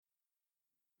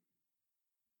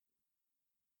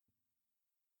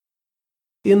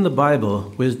In the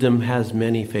Bible, wisdom has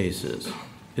many faces.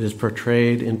 It is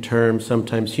portrayed in terms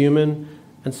sometimes human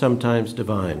and sometimes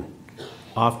divine.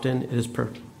 Often it is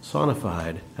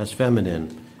personified as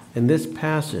feminine. In this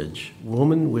passage,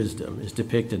 woman wisdom is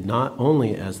depicted not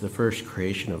only as the first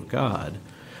creation of God,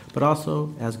 but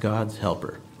also as God's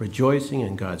helper, rejoicing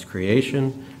in God's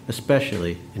creation,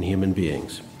 especially in human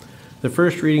beings. The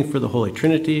first reading for the Holy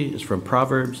Trinity is from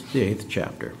Proverbs, the 8th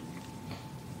chapter.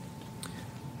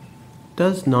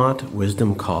 Does not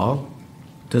wisdom call?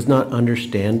 Does not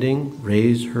understanding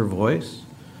raise her voice?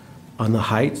 On the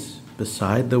heights,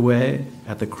 beside the way,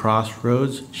 at the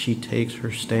crossroads, she takes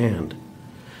her stand.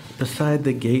 Beside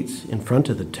the gates in front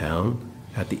of the town,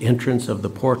 at the entrance of the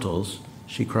portals,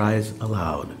 she cries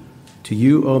aloud, "To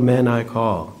you, O men, I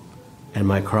call, and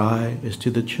my cry is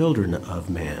to the children of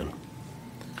man."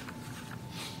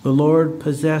 The Lord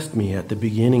possessed me at the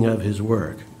beginning of his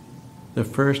work, the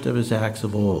first of his acts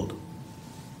of old.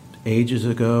 Ages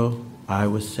ago, I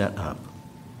was set up,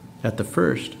 at the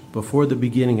first, before the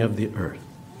beginning of the earth.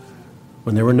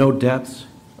 When there were no depths,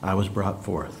 I was brought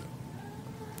forth.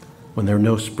 When there were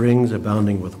no springs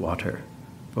abounding with water,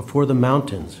 before the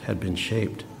mountains had been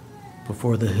shaped,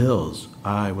 before the hills,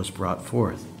 I was brought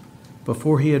forth.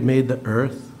 Before he had made the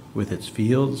earth with its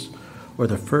fields, or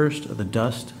the first of the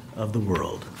dust of the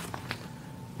world.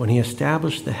 When he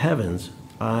established the heavens,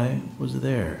 I was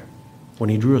there. When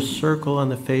he drew a circle on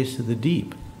the face of the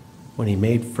deep, when he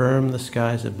made firm the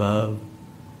skies above,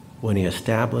 when he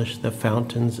established the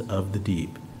fountains of the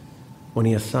deep, when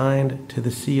he assigned to the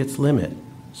sea its limit,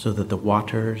 so that the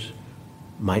waters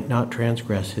might not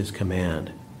transgress his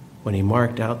command, when he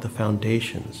marked out the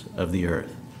foundations of the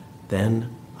earth, then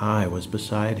I was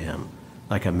beside him,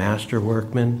 like a master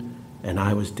workman, and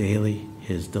I was daily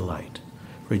his delight,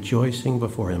 rejoicing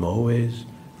before him always,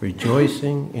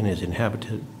 rejoicing in his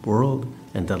inhabited world,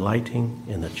 and delighting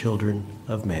in the children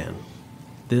of man.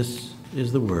 This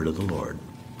is the word of the Lord.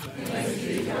 Thanks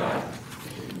be to God.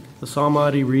 The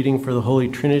psalmody reading for the Holy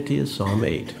Trinity is Psalm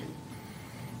 8.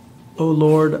 O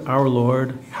Lord, our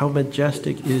Lord, how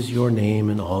majestic is your name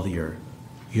in all the earth.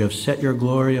 You have set your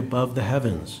glory above the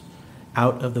heavens.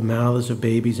 Out of the mouths of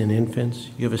babies and infants,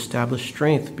 you have established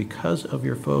strength because of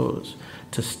your foes,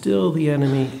 to still the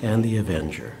enemy and the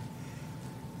avenger.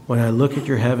 When I look at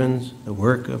your heavens, the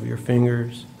work of your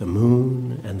fingers, the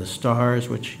moon and the stars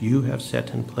which you have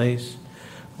set in place,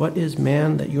 what is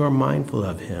man that you are mindful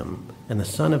of him, and the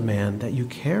Son of Man that you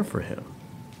care for him?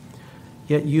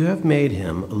 Yet you have made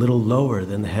him a little lower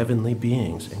than the heavenly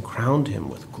beings and crowned him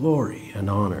with glory and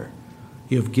honor.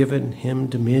 You have given him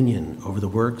dominion over the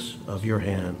works of your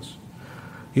hands.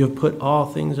 You have put all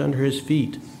things under his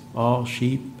feet, all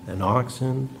sheep and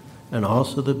oxen, and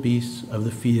also the beasts of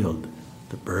the field,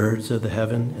 the birds of the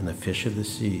heaven and the fish of the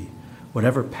sea,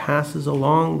 whatever passes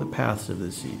along the paths of the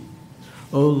sea.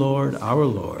 O Lord, our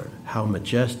Lord, how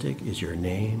majestic is your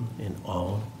name in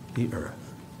all the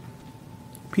earth.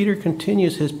 Peter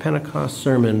continues his Pentecost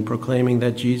sermon proclaiming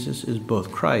that Jesus is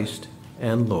both Christ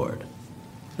and Lord.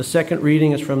 The second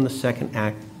reading is from the second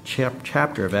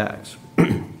chapter of Acts.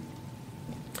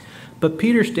 But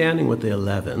Peter, standing with the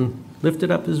 11,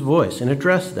 lifted up his voice and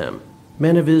addressed them.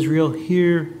 Men of Israel,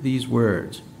 hear these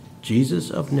words.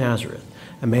 Jesus of Nazareth,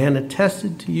 a man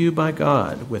attested to you by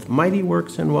God with mighty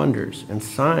works and wonders and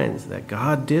signs that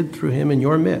God did through him in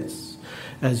your midst.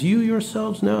 As you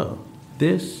yourselves know,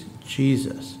 this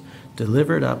Jesus,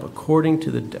 delivered up according to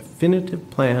the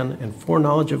definitive plan and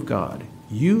foreknowledge of God,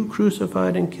 you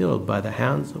crucified and killed by the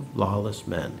hands of lawless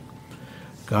men.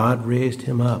 God raised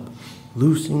him up,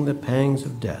 loosing the pangs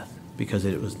of death, because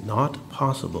it was not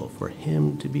possible for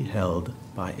him to be held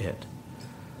by it.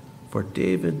 For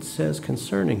David says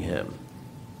concerning him,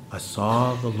 I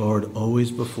saw the Lord always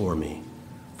before me,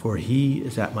 for he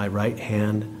is at my right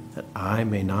hand, that I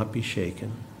may not be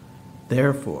shaken.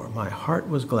 Therefore my heart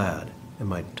was glad, and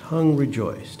my tongue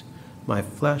rejoiced. My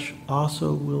flesh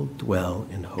also will dwell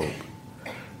in hope.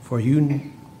 For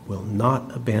you will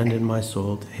not abandon my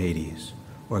soul to Hades,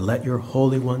 or let your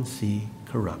Holy One see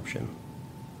corruption.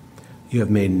 You have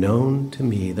made known to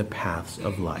me the paths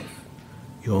of life.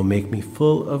 You will make me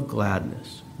full of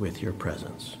gladness with your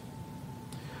presence.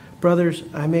 Brothers,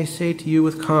 I may say to you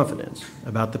with confidence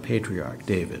about the patriarch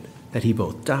David, that he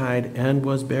both died and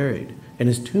was buried, and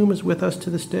his tomb is with us to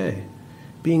this day.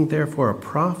 Being therefore a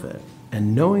prophet,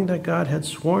 and knowing that God had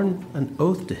sworn an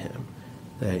oath to him,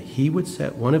 that he would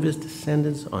set one of his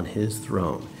descendants on his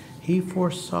throne, he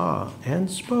foresaw and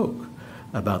spoke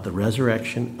about the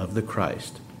resurrection of the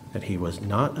Christ, that he was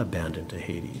not abandoned to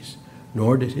Hades,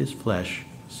 nor did his flesh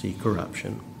see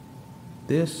corruption.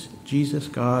 This Jesus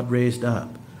God raised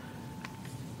up,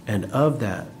 and of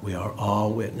that we are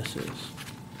all witnesses.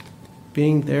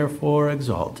 Being therefore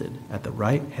exalted at the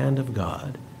right hand of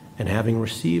God, and having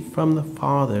received from the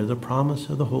Father the promise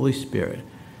of the Holy Spirit,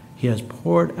 he has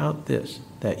poured out this,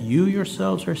 that you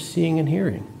yourselves are seeing and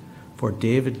hearing. For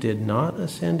David did not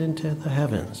ascend into the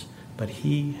heavens, but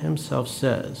he himself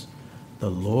says,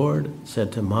 "The Lord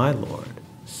said to my Lord,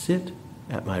 sit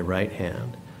at my right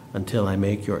hand until I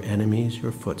make your enemies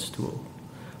your footstool."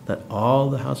 Let all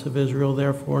the house of Israel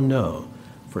therefore know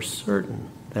for certain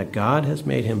that God has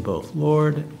made him both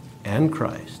Lord and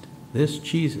Christ, this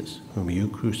Jesus whom you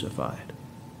crucified.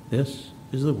 This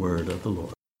is the word of the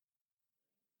Lord.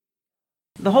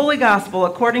 The Holy Gospel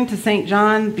according to St.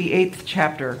 John, the 8th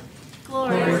chapter.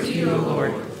 Glory to you, O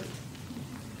Lord.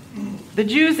 The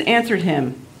Jews answered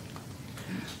him,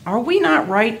 "Are we not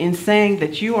right in saying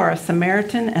that you are a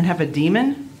Samaritan and have a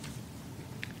demon?"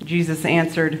 Jesus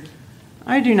answered,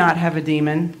 "I do not have a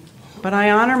demon, but I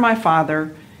honor my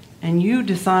Father, and you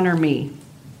dishonor me.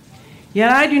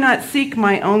 Yet I do not seek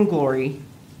my own glory.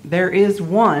 There is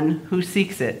one who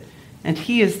seeks it, and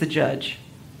he is the judge.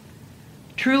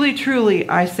 Truly, truly,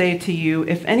 I say to you,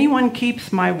 if anyone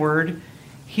keeps my word,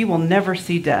 he will never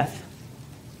see death."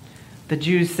 The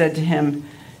Jews said to him,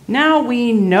 "Now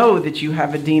we know that you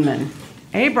have a demon.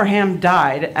 Abraham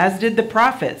died, as did the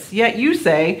prophets, yet you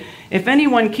say, if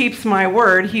anyone keeps my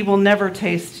word, he will never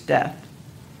taste death.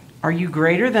 Are you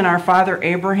greater than our father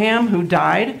Abraham, who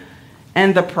died,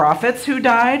 and the prophets who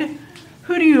died?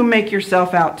 Who do you make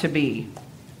yourself out to be?"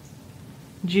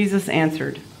 Jesus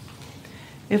answered,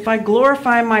 "If I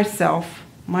glorify myself,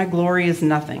 my glory is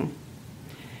nothing.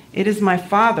 It is my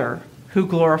Father who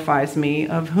glorifies me,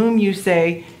 of whom you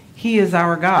say, he is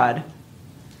our God.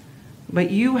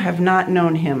 But you have not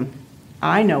known him.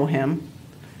 I know him.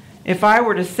 If I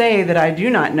were to say that I do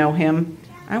not know him,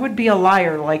 I would be a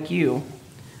liar like you.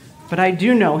 But I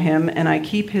do know him, and I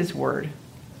keep his word.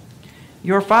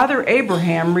 Your father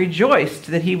Abraham rejoiced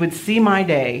that he would see my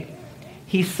day.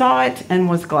 He saw it and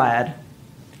was glad."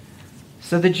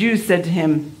 So the Jews said to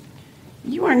him,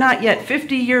 "You are not yet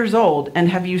 50 years old, and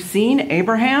have you seen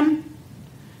Abraham?"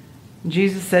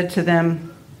 Jesus said to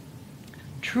them,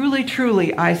 "Truly,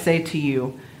 truly, I say to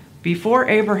you, before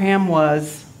Abraham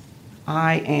was,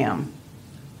 I am."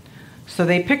 So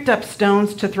they picked up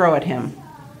stones to throw at him.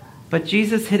 But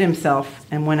Jesus hid himself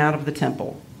and went out of the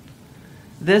temple.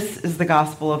 This is the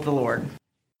gospel of the Lord.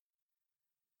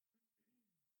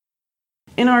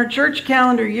 In our church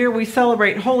calendar year, we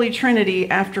celebrate Holy Trinity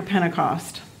after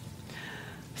Pentecost.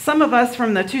 Some of us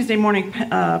from the Tuesday morning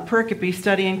pericope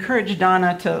study encouraged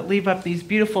Donna to leave up these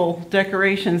beautiful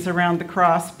decorations around the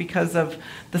cross because of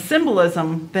the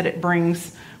symbolism that it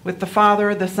brings with the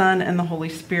Father, the Son, and the Holy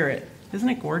Spirit. Isn't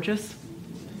it gorgeous?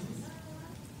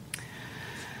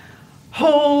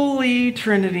 Holy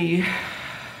Trinity.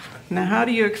 Now, how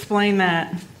do you explain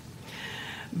that?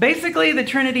 Basically, the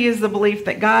Trinity is the belief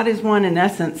that God is one in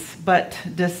essence, but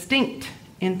distinct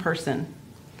in person.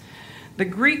 The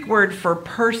Greek word for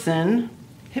person,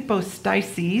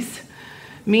 hypostasis,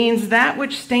 means that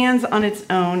which stands on its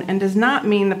own and does not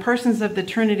mean the persons of the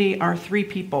Trinity are three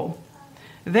people.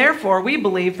 Therefore, we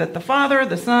believe that the Father,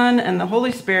 the Son, and the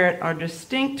Holy Spirit are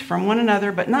distinct from one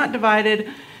another, but not divided,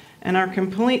 and are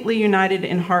completely united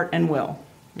in heart and will.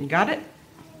 You got it?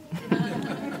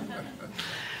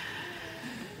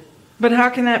 But how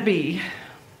can that be?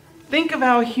 Think of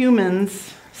how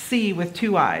humans see with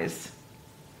two eyes.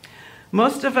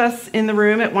 Most of us in the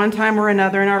room at one time or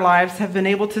another in our lives have been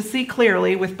able to see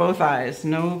clearly with both eyes.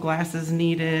 No glasses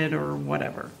needed or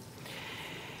whatever.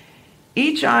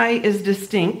 Each eye is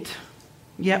distinct,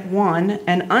 yet one,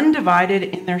 and undivided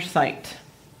in their sight.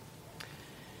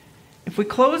 If we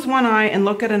close one eye and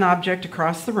look at an object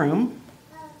across the room,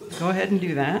 go ahead and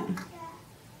do that.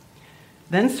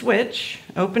 Then switch,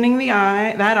 opening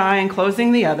that eye and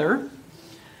closing the other.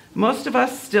 Most of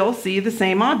us still see the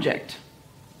same object.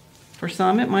 For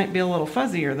some, it might be a little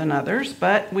fuzzier than others,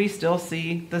 but we still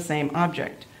see the same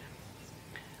object.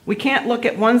 We can't look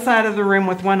at one side of the room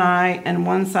with one eye and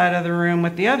one side of the room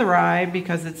with the other eye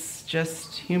because it's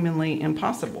just humanly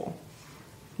impossible.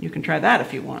 You can try that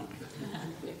if you want.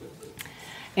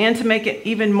 And to make it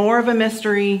even more of a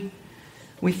mystery,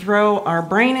 we throw our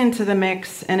brain into the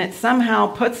mix and it somehow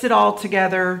puts it all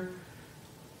together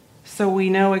so we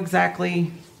know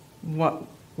exactly what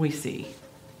we see.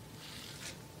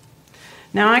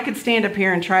 Now, I could stand up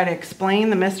here and try to explain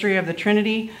the mystery of the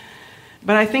Trinity,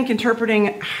 but I think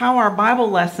interpreting how our Bible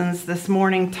lessons this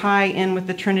morning tie in with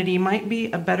the Trinity might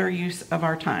be a better use of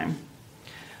our time.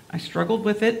 I struggled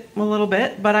with it a little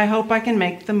bit, but I hope I can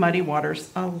make the muddy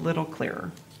waters a little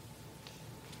clearer.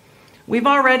 We've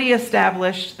already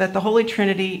established that the Holy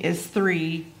Trinity is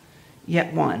three,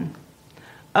 yet one.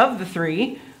 Of the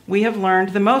three, we have learned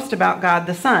the most about God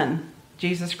the Son,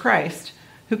 Jesus Christ,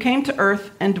 who came to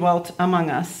earth and dwelt among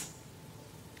us.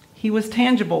 He was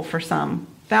tangible for some,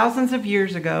 thousands of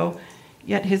years ago,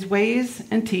 yet his ways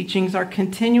and teachings are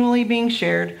continually being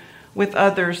shared with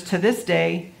others to this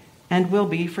day and will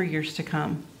be for years to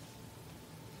come.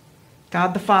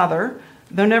 God the Father,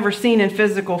 though never seen in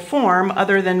physical form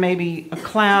other than maybe a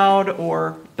cloud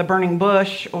or the burning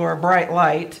bush or a bright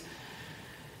light,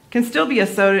 can still be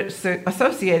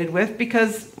associated with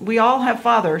because we all have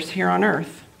fathers here on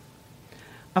earth.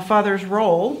 A father's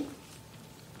role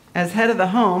as head of the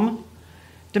home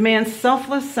demands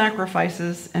selfless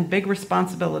sacrifices and big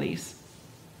responsibilities.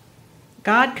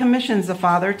 God commissions a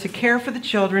father to care for the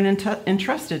children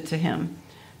entrusted to him,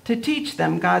 to teach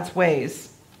them God's ways,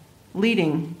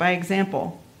 leading by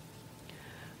example.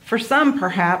 For some,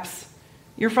 perhaps,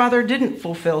 your father didn't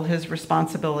fulfill his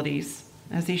responsibilities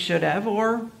as he should have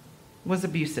or was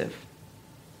abusive.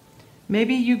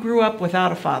 Maybe you grew up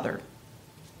without a father,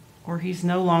 or he's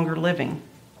no longer living.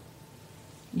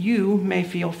 You may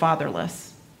feel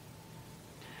fatherless.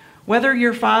 Whether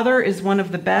your father is one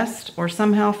of the best or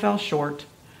somehow fell short,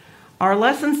 our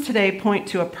lessons today point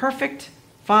to a perfect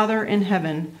Father in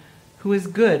heaven who is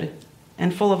good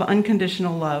and full of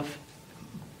unconditional love.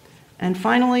 And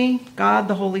finally, God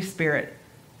the Holy Spirit,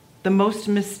 the most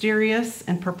mysterious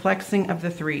and perplexing of the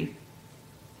three.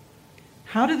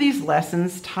 How do these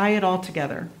lessons tie it all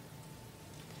together?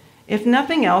 If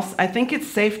nothing else, I think it's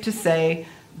safe to say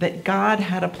that God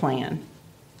had a plan.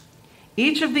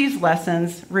 Each of these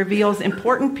lessons reveals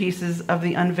important pieces of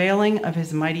the unveiling of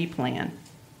his mighty plan.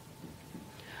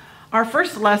 Our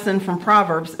first lesson from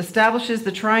Proverbs establishes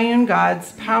the triune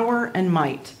God's power and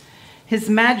might, his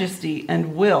majesty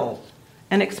and will,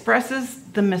 and expresses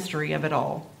the mystery of it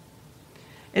all.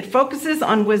 It focuses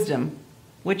on wisdom,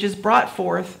 which is brought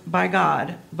forth by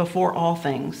God before all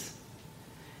things.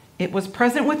 It was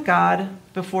present with God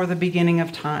before the beginning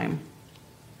of time.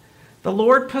 The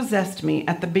Lord possessed me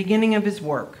at the beginning of his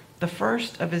work, the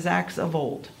first of his acts of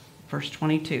old. Verse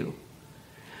 22.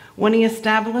 When he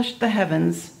established the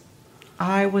heavens,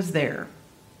 I was there.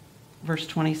 Verse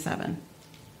 27.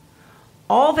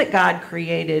 All that God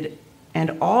created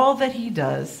and all that he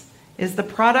does is the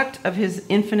product of his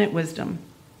infinite wisdom.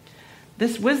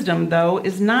 This wisdom, though,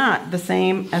 is not the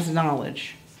same as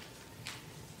knowledge.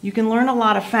 You can learn a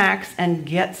lot of facts and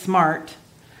get smart,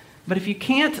 but if you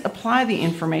can't apply the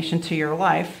information to your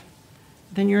life,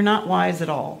 then you're not wise at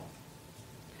all.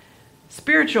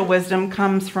 Spiritual wisdom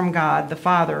comes from God, the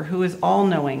Father, who is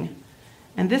all-knowing,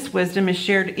 and this wisdom is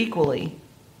shared equally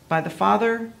by the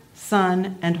Father,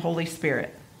 Son, and Holy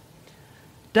Spirit.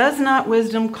 Does not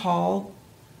wisdom call?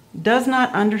 Does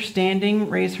not understanding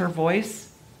raise her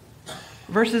voice?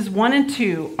 Verses 1 and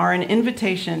 2 are an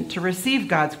invitation to receive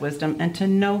God's wisdom and to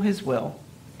know his will.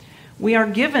 We are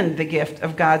given the gift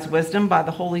of God's wisdom by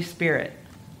the Holy Spirit.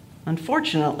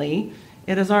 Unfortunately,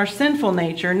 it is our sinful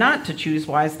nature not to choose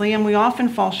wisely, and we often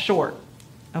fall short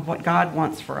of what God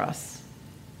wants for us.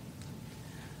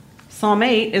 Psalm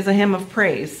 8 is a hymn of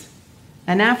praise,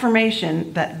 an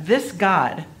affirmation that this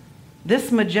God,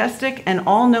 this majestic and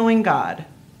all-knowing God,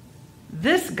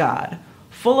 this God,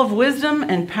 full of wisdom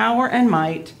and power and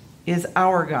might, is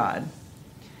our God.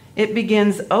 It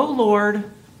begins, O Lord,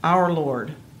 our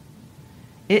Lord.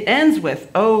 It ends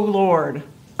with, O Lord,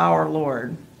 our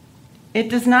Lord. It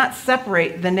does not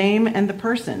separate the name and the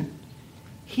person.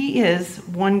 He is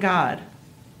one God.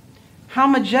 How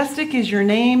majestic is your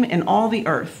name in all the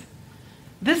earth.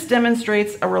 This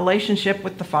demonstrates a relationship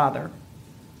with the Father.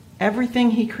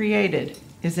 Everything he created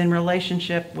is in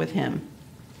relationship with him.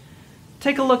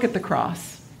 Take a look at the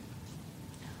cross.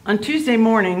 On Tuesday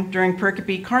morning during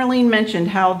Pericope, Carlene mentioned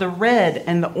how the red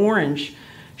and the orange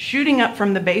shooting up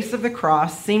from the base of the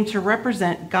cross seem to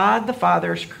represent God the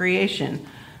Father's creation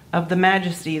of the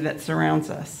majesty that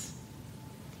surrounds us.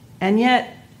 And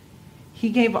yet, he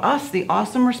gave us the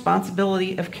awesome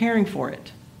responsibility of caring for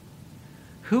it.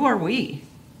 Who are we?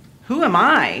 Who am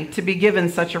I to be given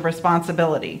such a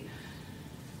responsibility?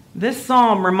 This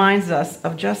psalm reminds us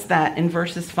of just that in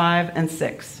verses 5 and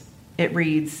 6. It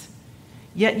reads,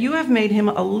 Yet you have made him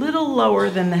a little lower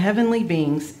than the heavenly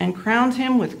beings and crowned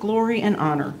him with glory and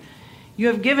honor. You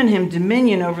have given him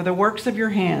dominion over the works of your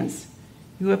hands.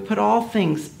 You have put all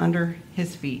things under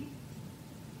his feet.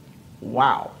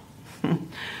 Wow.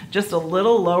 Just a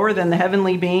little lower than the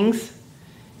heavenly beings,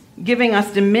 giving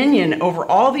us dominion over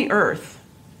all the earth.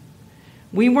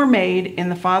 We were made in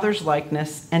the Father's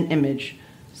likeness and image,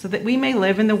 so that we may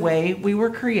live in the way we were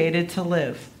created to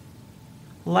live.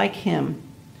 like him,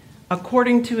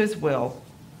 according to his will,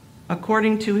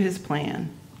 according to his plan.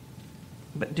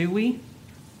 But do we?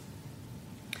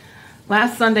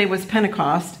 Last Sunday was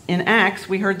Pentecost. In Acts,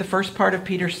 we heard the first part of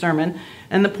Peter's sermon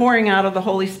and the pouring out of the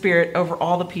Holy Spirit over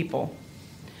all the people.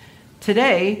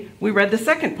 Today, we read the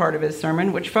second part of his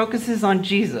sermon, which focuses on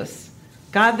Jesus,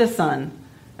 God the Son,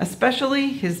 especially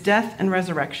his death and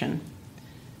resurrection.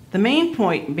 The main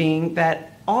point being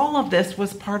that all of this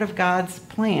was part of God's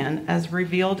plan as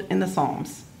revealed in the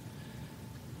Psalms.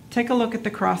 Take a look at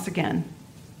the cross again.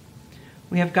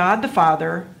 We have God the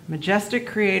Father, majestic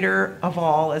creator of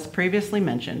all, as previously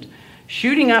mentioned,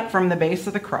 shooting up from the base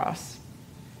of the cross.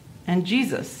 And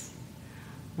Jesus,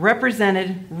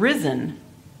 represented risen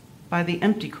by the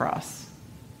empty cross.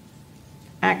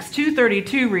 Acts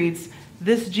 2:32 reads,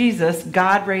 "This Jesus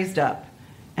God raised up,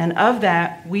 and of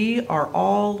that we are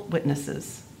all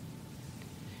witnesses."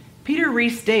 Peter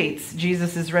restates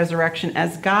Jesus' resurrection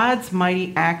as God's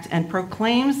mighty act and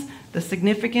proclaims the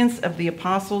significance of the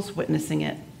apostles witnessing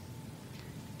it.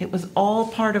 It was all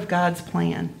part of God's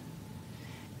plan.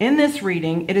 In this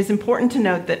reading, it is important to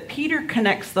note that Peter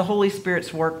connects the Holy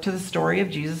Spirit's work to the story of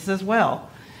Jesus as well.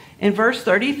 In verse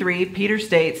 33, Peter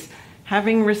states,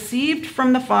 "Having received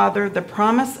from the Father the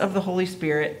promise of the Holy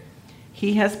Spirit,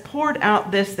 he has poured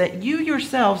out this that you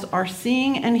yourselves are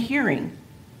seeing and hearing."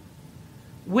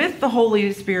 With the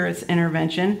Holy Spirit's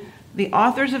intervention, the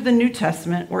authors of the New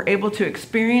Testament were able to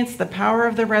experience the power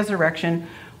of the resurrection,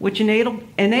 which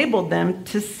enabled them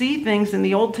to see things in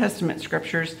the Old Testament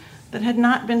scriptures that had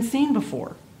not been seen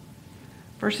before.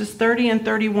 Verses 30 and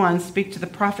 31 speak to the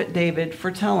prophet David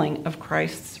foretelling of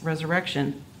Christ's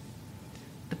resurrection.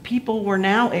 The people were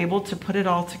now able to put it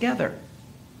all together.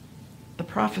 The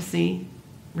prophecy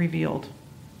revealed.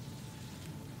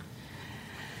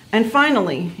 And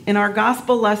finally, in our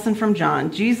gospel lesson from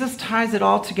John, Jesus ties it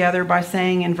all together by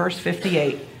saying in verse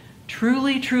 58,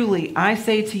 "Truly, truly, I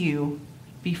say to you,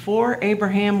 before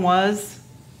Abraham was,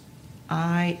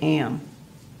 I am."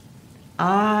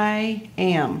 I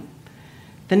am.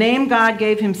 The name God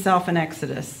gave himself in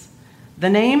Exodus, the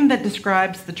name that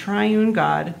describes the triune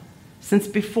God since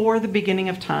before the beginning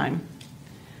of time,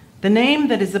 the name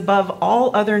that is above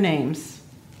all other names.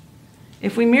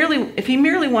 If he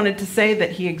merely wanted to say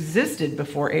that he existed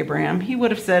before Abraham, he would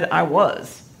have said, "I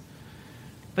was."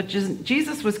 But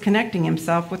Jesus was connecting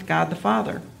himself with God the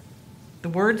Father. The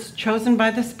words chosen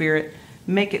by the Spirit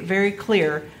make it very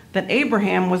clear that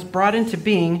Abraham was brought into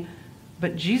being,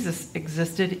 but Jesus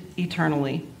existed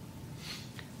eternally.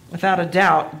 Without a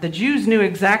doubt, the Jews knew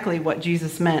exactly what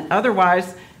Jesus meant.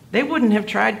 Otherwise, they wouldn't have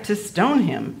tried to stone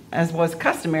him, as was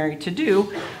customary to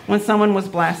do when someone was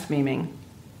blaspheming.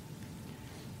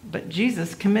 But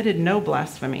Jesus committed no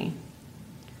blasphemy.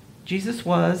 Jesus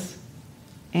was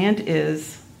and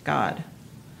is God,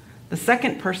 the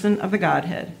second person of the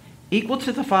Godhead, equal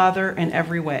to the Father in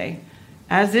every way,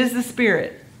 as is the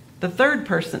Spirit, the third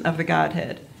person of the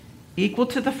Godhead, equal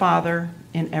to the Father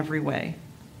in every way,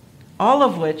 all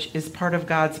of which is part of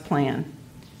God's plan.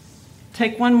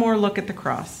 Take one more look at the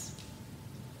cross.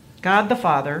 God the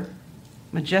Father,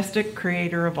 majestic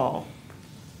creator of all,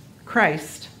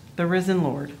 Christ, the risen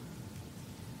Lord,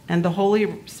 and the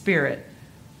Holy Spirit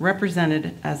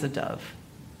represented as a dove.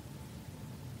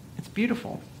 It's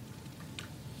beautiful.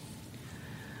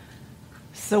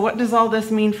 So what does all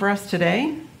this mean for us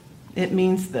today? It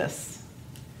means this.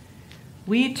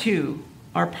 We too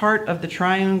are part of the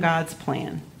triune God's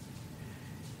plan.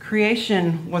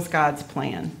 Creation was God's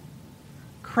plan.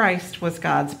 Christ was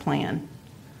God's plan.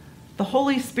 The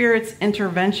Holy Spirit's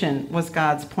intervention was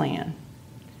God's plan.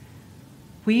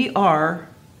 We are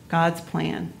God's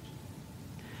plan.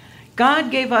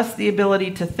 God gave us the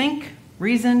ability to think,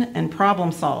 reason, and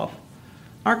problem solve.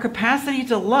 Our capacity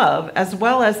to love as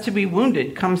well as to be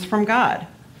wounded comes from God.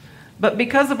 But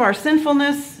because of our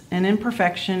sinfulness and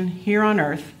imperfection here on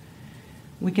earth,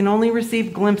 we can only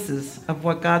receive glimpses of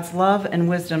what God's love and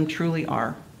wisdom truly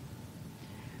are.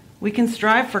 We can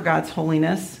strive for God's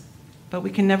holiness, but we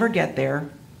can never get there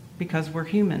because we're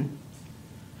human.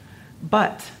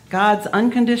 But God's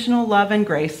unconditional love and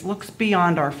grace looks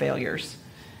beyond our failures.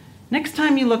 Next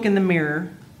time you look in the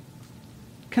mirror,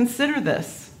 consider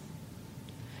this.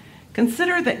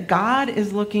 Consider that God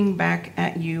is looking back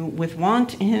at you with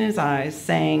want in his eyes,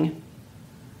 saying,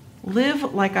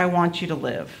 "Live like I want you to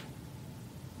live.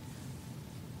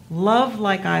 Love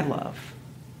like I love.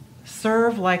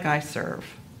 Serve like I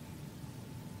serve."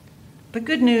 The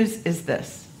good news is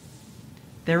this.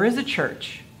 There is a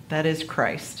church that is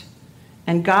Christ,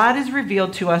 and God is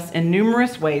revealed to us in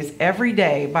numerous ways every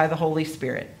day by the Holy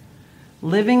Spirit,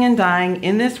 living and dying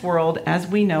in this world as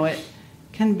we know it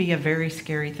can be a very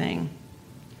scary thing.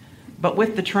 But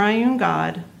with the triune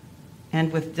God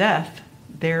and with death,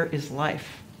 there is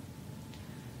life.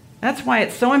 That's why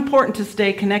it's so important to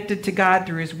stay connected to God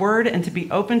through His Word and to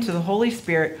be open to the Holy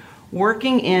Spirit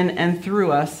working in and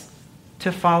through us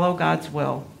to follow God's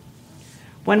will.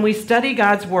 When we study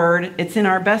God's Word, it's in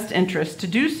our best interest to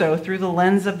do so through the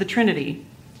lens of the Trinity.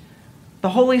 The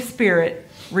Holy Spirit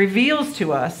reveals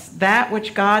to us that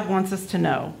which God wants us to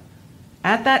know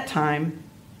at that time,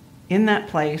 in that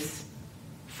place,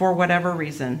 for whatever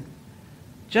reason,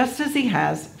 just as He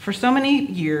has for so many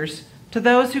years to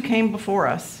those who came before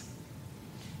us.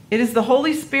 It is the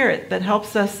Holy Spirit that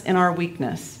helps us in our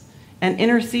weakness and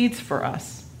intercedes for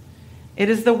us. It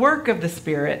is the work of the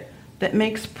Spirit that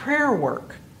makes prayer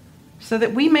work, so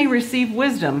that we may receive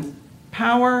wisdom,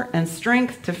 power, and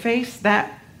strength to face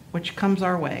that which comes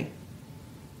our way,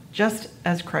 just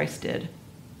as Christ did,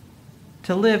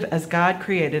 to live as God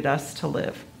created us to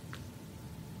live.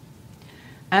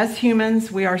 As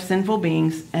humans, we are sinful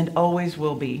beings and always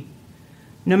will be,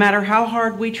 no matter how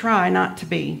hard we try not to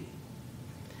be.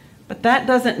 But that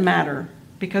doesn't matter,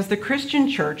 because the Christian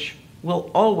church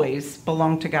will always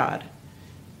belong to God.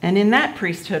 And in that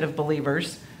priesthood of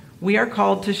believers, we are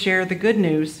called to share the good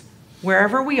news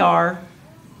wherever we are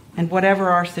and whatever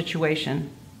our situation.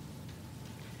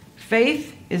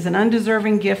 Faith is an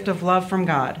undeserving gift of love from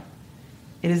God.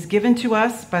 It is given to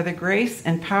us by the grace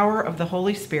and power of the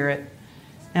Holy Spirit,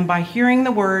 and by hearing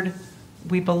the word,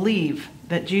 we believe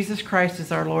that Jesus Christ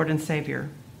is our Lord and Savior.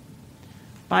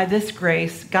 By this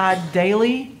grace, God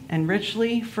daily and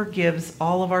richly forgives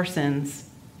all of our sins.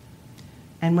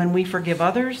 And when we forgive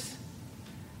others,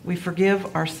 we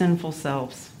forgive our sinful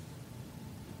selves.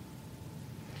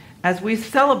 As we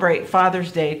celebrate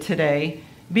Father's Day today,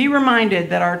 be reminded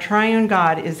that our triune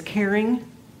God is caring,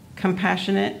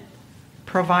 compassionate,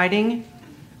 providing,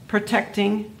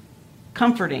 protecting,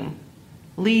 comforting,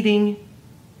 leading,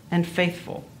 and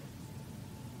faithful.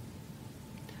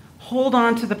 Hold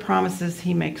on to the promises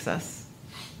He makes us.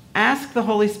 Ask the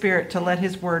Holy Spirit to let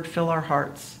His word fill our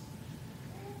hearts.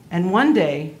 And one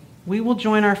day, we will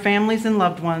join our families and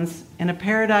loved ones in a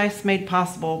paradise made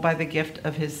possible by the gift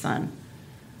of His Son.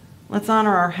 Let's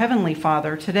honor our Heavenly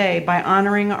Father today by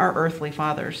honoring our earthly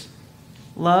fathers.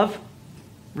 Love,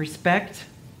 respect,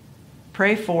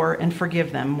 pray for, and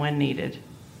forgive them when needed.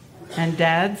 And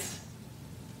dads,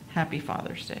 happy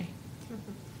Father's Day.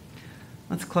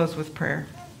 Let's close with prayer.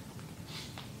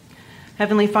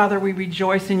 Heavenly Father, we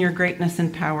rejoice in your greatness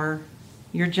and power,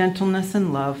 your gentleness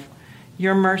and love,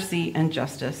 your mercy and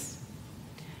justice.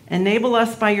 Enable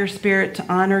us by your Spirit to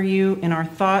honor you in our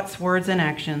thoughts, words, and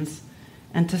actions,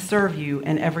 and to serve you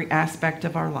in every aspect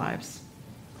of our lives.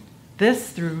 This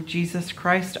through Jesus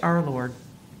Christ our Lord.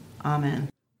 Amen.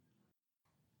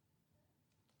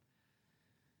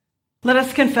 Let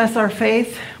us confess our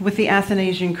faith with the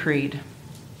Athanasian Creed.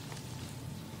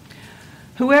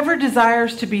 Whoever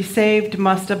desires to be saved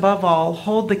must above all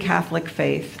hold the Catholic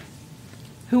faith.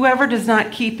 Whoever does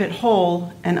not keep it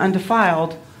whole and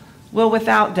undefiled will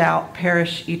without doubt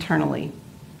perish eternally.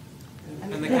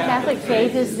 And the Catholic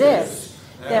faith is this,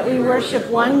 that we worship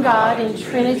one God in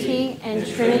Trinity and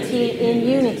Trinity in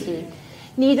unity,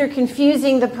 neither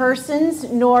confusing the persons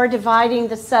nor dividing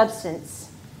the substance.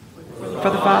 For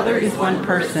the Father is one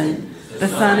person, the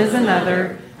Son is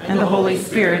another, and the Holy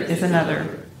Spirit is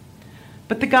another.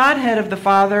 But the Godhead of the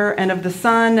Father and of the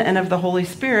Son and of the Holy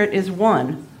Spirit is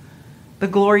one, the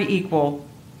glory equal,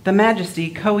 the majesty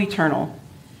co-eternal.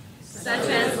 Such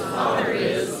as the Father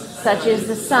is, such is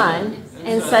the Son,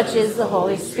 and such is the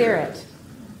Holy Spirit.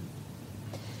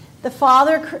 The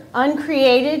Father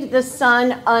uncreated, the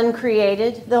Son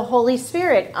uncreated, the Holy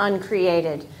Spirit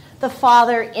uncreated. The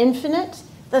Father infinite,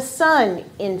 the Son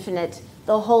infinite,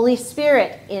 the Holy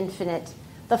Spirit infinite.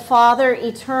 The Father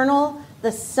eternal,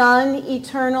 the Son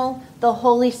eternal, the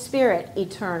Holy Spirit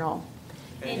eternal.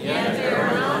 And yet there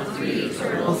are not three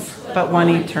eternals, but one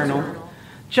eternal.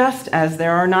 Just as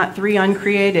there are not three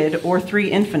uncreated or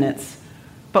three infinites,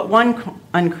 but one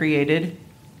uncreated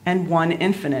and one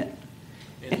infinite.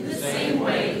 In the same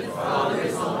way, the Father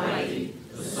is almighty,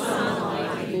 the Son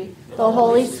almighty, the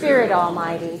Holy Spirit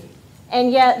almighty.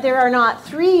 And yet there are not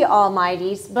three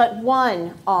almighties, but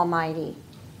one almighty.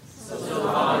 So the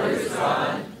Father is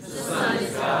God, the Son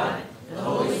is God, the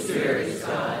Holy Spirit is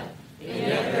God. And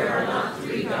yet there are not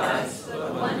three gods,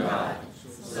 but one God.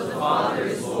 So the Father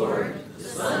is Lord, the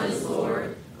Son is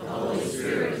Lord, the Holy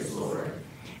Spirit is Lord.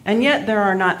 And yet there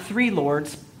are not three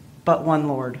Lords, but one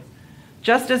Lord.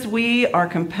 Just as we are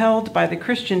compelled by the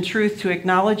Christian truth to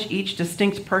acknowledge each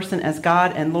distinct person as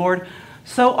God and Lord,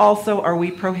 so also are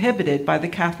we prohibited by the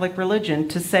Catholic religion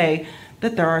to say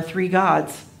that there are three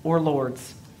gods or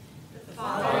lords. The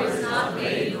Father is not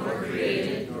made nor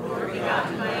created nor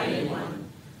begotten by anyone.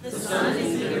 The Son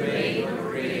is neither made nor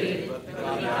created, but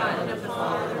begotten of the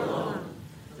Father alone.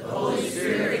 The Holy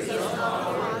Spirit is of the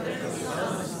Father and of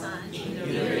the Son, neither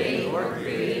made nor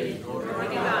created nor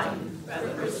begotten,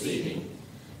 but proceeding.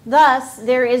 Thus,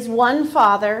 there is one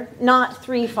Father, not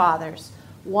three fathers,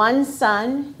 one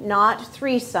Son, not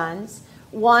three sons,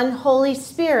 one Holy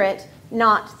Spirit,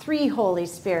 not three Holy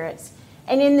Spirits.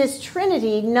 And in this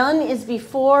Trinity, none is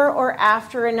before or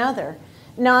after another.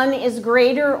 None is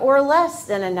greater or less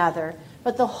than another,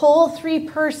 but the whole three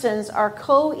persons are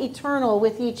co-eternal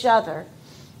with each other.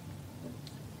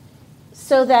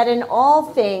 So that in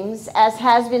all things, as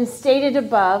has been stated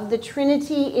above, the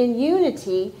Trinity in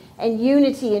unity and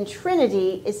unity in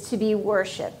Trinity is to be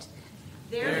worshipped.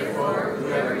 Therefore,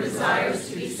 whoever desires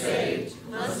to be saved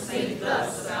must think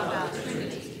thus about the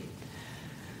Trinity.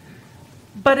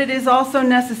 But it is also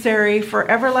necessary for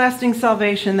everlasting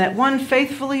salvation that one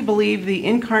faithfully believe the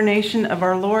incarnation of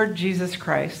our Lord Jesus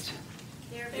Christ.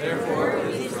 Therefore,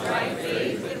 it is by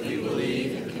faith that we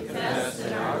believe and confess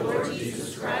that our Lord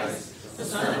Jesus Christ, the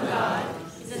Son of God,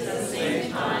 is at the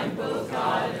same time both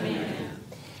God and man.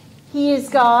 He is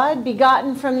God,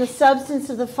 begotten from the substance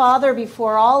of the Father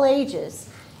before all ages,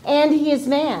 and he is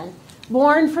man,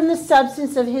 born from the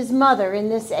substance of his mother in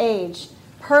this age,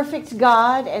 perfect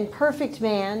God and perfect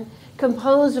man,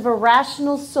 composed of a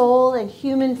rational soul and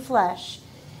human flesh,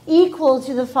 equal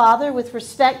to the Father with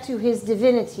respect to his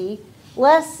divinity,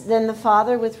 less than the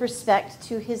Father with respect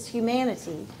to his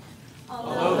humanity.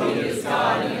 Although he is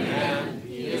God and man,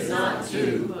 he is not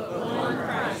two, but one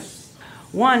Christ.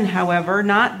 One, however,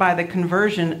 not by the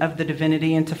conversion of the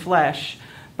divinity into flesh,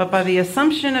 but by the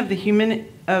assumption of the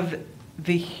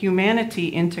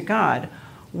humanity into God.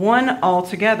 One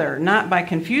altogether, not by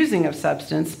confusing of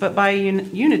substance, but by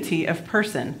unity of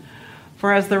person.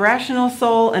 For as the rational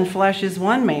soul and flesh is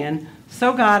one man,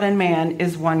 so God and man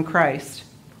is one Christ.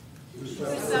 Who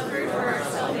suffered for our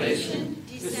salvation,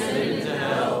 descended into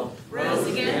hell, rose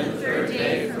again the third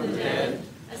day from the dead,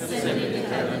 ascended into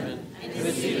heaven, and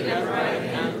is seated at the right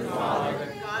hand of the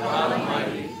Father, God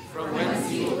Almighty, from whence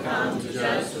he will come to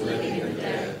judge the living and the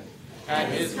dead. At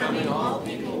his coming all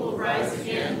people will rise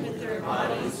again with their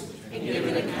bodies and give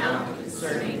an account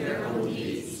concerning their own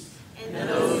deeds. And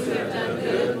those who have done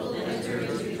good will enter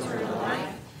into eternal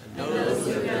life, and those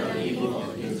who have done evil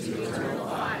into eternal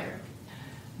fire.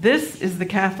 This is the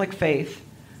Catholic faith.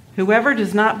 Whoever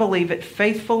does not believe it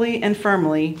faithfully and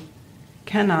firmly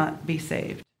cannot be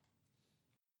saved.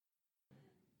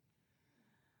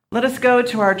 Let us go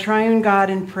to our triune God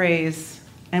in praise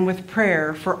and with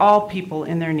prayer for all people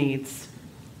in their needs.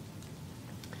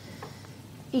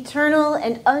 Eternal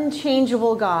and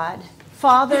unchangeable God,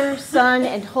 Father, Son,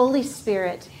 and Holy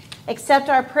Spirit, accept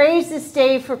our praise this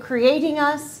day for creating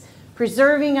us,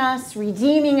 preserving us,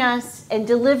 redeeming us, and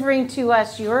delivering to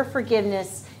us your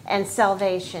forgiveness and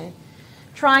salvation.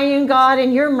 Triune God,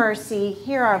 in your mercy,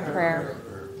 hear our prayer.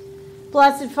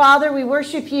 Blessed Father, we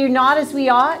worship you not as we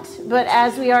ought, but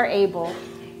as we are able.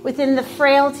 Within the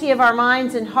frailty of our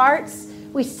minds and hearts,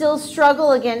 we still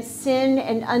struggle against sin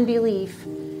and unbelief.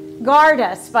 Guard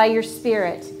us by your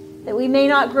Spirit, that we may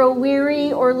not grow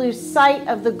weary or lose sight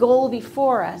of the goal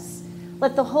before us.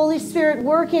 Let the Holy Spirit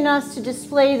work in us to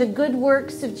display the good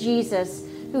works of Jesus,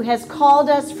 who has called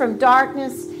us from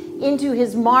darkness into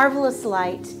his marvelous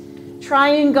light.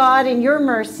 Triune God, in your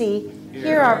mercy,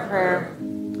 hear our prayer.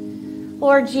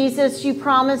 Lord Jesus, you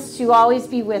promise to always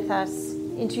be with us.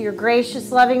 Into your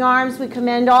gracious, loving arms we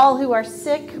commend all who are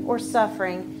sick or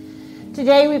suffering.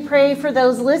 Today we pray for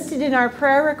those listed in our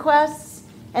prayer requests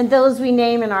and those we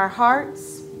name in our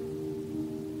hearts.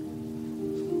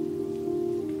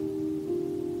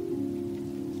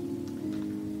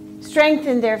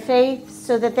 Strengthen their faith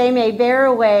so that they may bear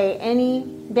any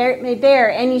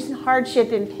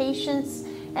hardship in patience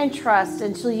and trust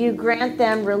until you grant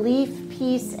them relief,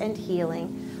 peace, and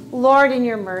healing. Lord, in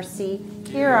your mercy,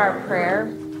 hear our prayer.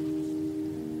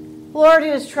 Lord, who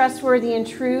is trustworthy and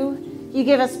true, you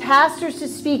give us pastors to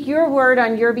speak your word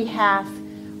on your behalf.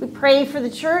 We pray for the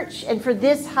church and for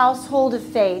this household of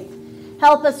faith.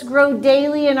 Help us grow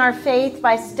daily in our faith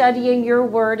by studying your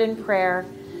word and prayer.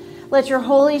 Let your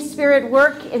Holy Spirit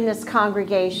work in this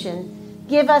congregation.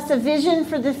 Give us a vision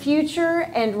for the future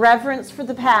and reverence for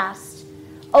the past.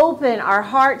 Open our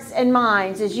hearts and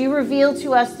minds as you reveal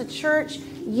to us the church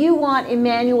you want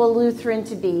Emmanuel Lutheran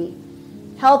to be.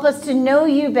 Help us to know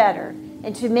you better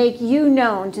and to make you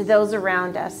known to those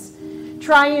around us.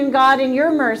 Triune God, in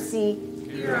your mercy,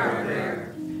 hear our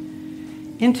prayer.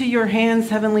 Into your hands,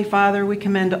 Heavenly Father, we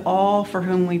commend all for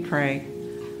whom we pray.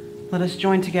 Let us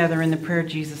join together in the prayer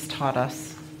Jesus taught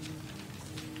us.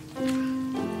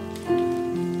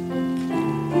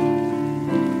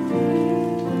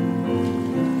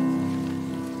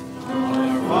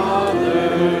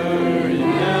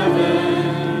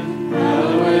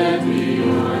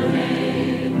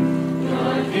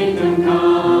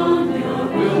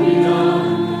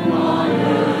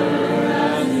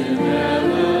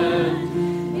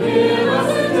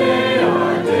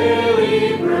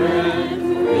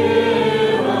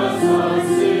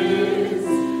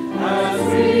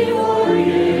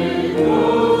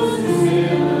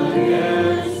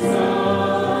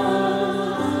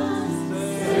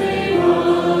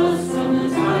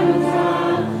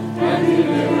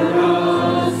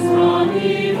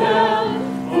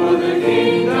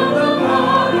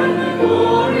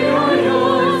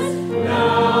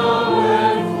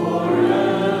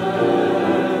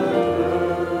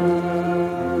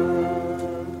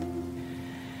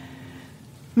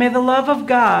 May the love of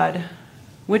God,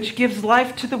 which gives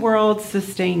life to the world,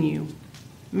 sustain you.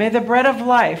 May the bread of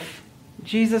life,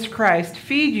 Jesus Christ,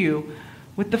 feed you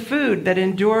with the food that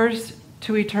endures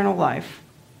to eternal life.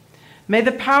 May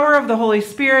the power of the Holy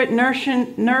Spirit nourish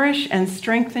and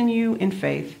strengthen you in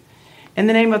faith. In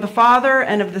the name of the Father,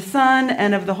 and of the Son,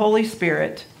 and of the Holy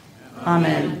Spirit.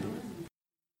 Amen.